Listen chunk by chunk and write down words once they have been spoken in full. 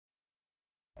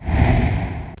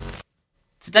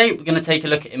Today we're going to take a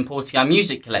look at importing our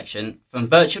music collection from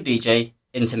Virtual DJ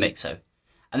into MIXO,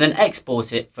 and then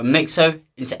export it from MIXO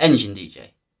into Engine DJ.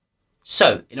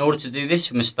 So, in order to do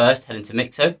this, we must first head into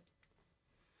MIXO.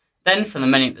 Then from the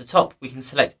menu at the top we can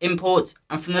select Import,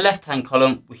 and from the left hand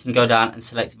column we can go down and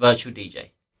select Virtual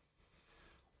DJ.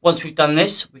 Once we've done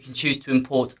this, we can choose to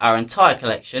import our entire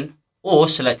collection or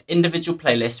select individual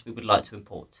playlists we would like to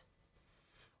import.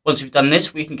 Once we've done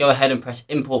this, we can go ahead and press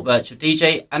Import Virtual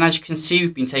DJ, and as you can see,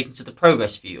 we've been taken to the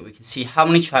progress view. We can see how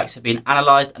many tracks have been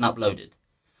analysed and uploaded.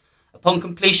 Upon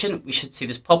completion, we should see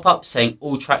this pop up saying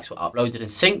all tracks were uploaded and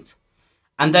synced.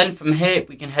 And then from here,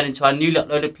 we can head into our newly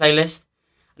uploaded playlist.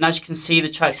 And as you can see, the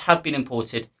tracks have been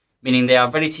imported, meaning they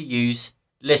are ready to use,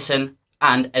 listen,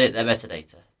 and edit their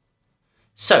metadata.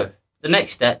 So, the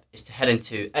next step is to head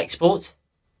into Export.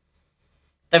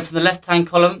 Then from the left hand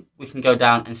column, we can go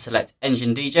down and select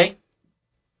Engine DJ.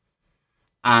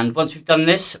 And once we've done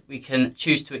this, we can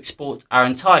choose to export our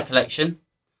entire collection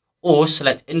or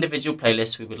select individual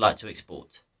playlists we would like to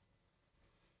export.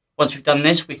 Once we've done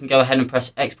this, we can go ahead and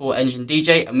press Export Engine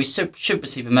DJ, and we should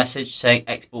receive a message saying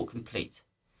Export Complete.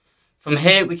 From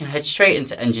here, we can head straight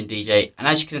into Engine DJ, and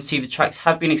as you can see, the tracks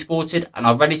have been exported and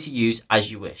are ready to use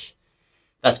as you wish.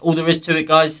 That's all there is to it,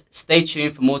 guys. Stay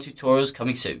tuned for more tutorials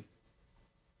coming soon.